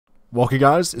Welcome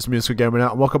guys, it's me DaSquidGaming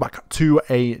now, and welcome back to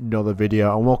another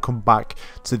video, and welcome back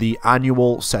to the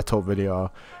annual setup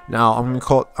video. Now I'm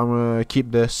gonna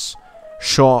keep this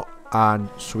short and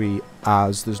sweet,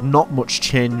 as there's not much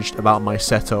changed about my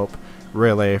setup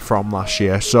really from last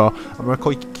year. So I'm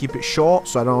gonna keep it short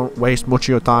so I don't waste much of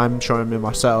your time showing me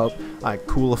my setup, like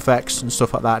cool effects and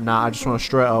stuff like that. Now I just want to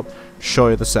straight up show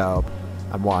you the setup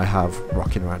and what I have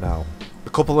rocking right now. A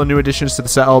couple of new additions to the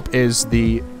setup is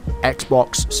the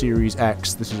Xbox Series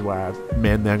X. This is where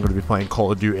mainly I'm going to be playing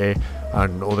Call of Duty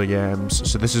and other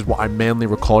games. So this is what I'm mainly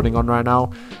recording on right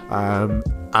now.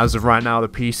 As of right now, the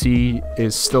PC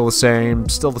is still the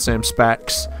same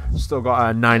specs. Still got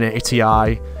a 980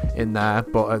 Ti in there,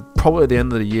 but probably at the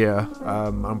end of the year,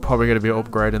 I'm probably going to be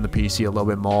upgrading the PC a little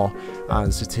bit more,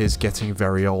 as it is getting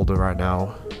very older right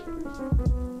now.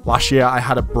 Last year I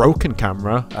had a broken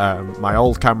camera. My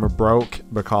old camera broke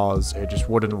because it just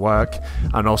wouldn't work,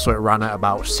 and also it ran at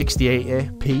about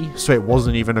 6080p, so it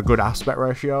wasn't even a good aspect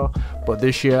ratio. But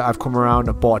this year I've come around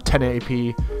and bought a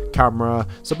 1080p camera.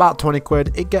 It's about 20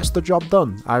 quid. It gets the job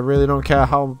done. I really don't care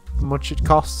how much it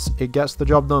costs, it gets the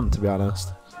job done, to be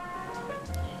honest.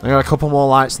 I got a couple more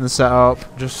lights in the setup,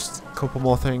 just a couple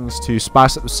more things to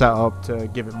spice up the setup to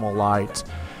give it more light.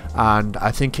 And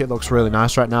I think it looks really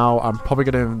nice right now. I'm probably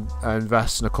going to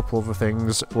invest in a couple other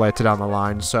things later down the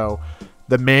line. So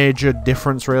the major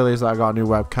difference really is that I got a new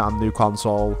webcam, new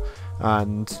console,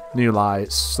 and new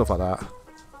lights, stuff like that.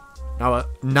 Now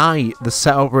at night, the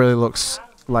setup really looks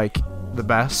like the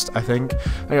best, I think.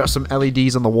 I got some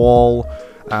LEDs on the wall,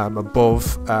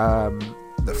 above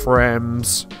the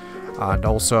frames, and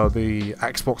also the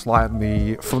Xbox light and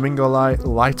the flamingo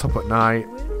light up at night,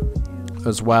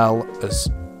 as well as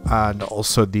and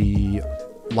also the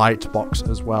light box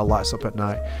as well lights up at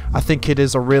night. I think it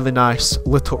is a really nice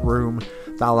lit up room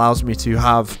that allows me to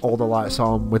have all the lights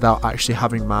on without actually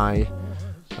having my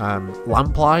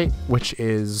lamp light, which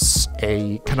is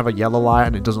a kind of a yellow light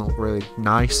and it doesn't look really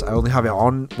nice. I only have it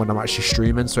on when I'm actually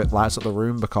streaming, so it lights up the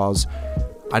room, because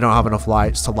I don't have enough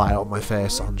lights to light up my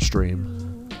face on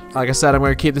stream. Like I said, I'm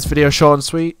going to keep this video short and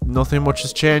sweet. Nothing much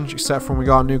has changed except for we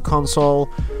got a new console,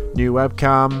 new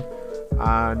webcam,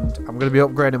 and I'm going to be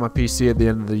upgrading my PC at the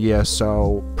end of the year.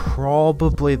 So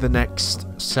probably the next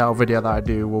sale video that I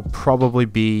do will probably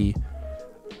be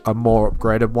a more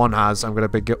upgraded one, as I'm going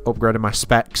to be upgrading my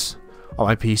specs on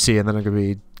my PC, and then I'm going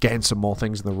to be getting some more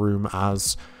things in the room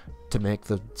as to make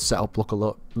the setup look a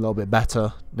little bit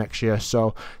better next year.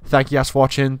 So thank you guys for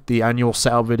watching the annual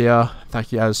setup video.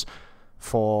 Thank you guys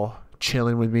for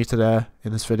chilling with me today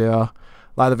in this video.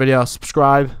 Like the video,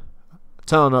 subscribe,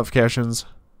 turn on notifications.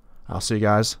 I'll see you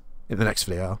guys in the next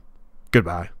video.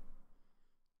 Goodbye.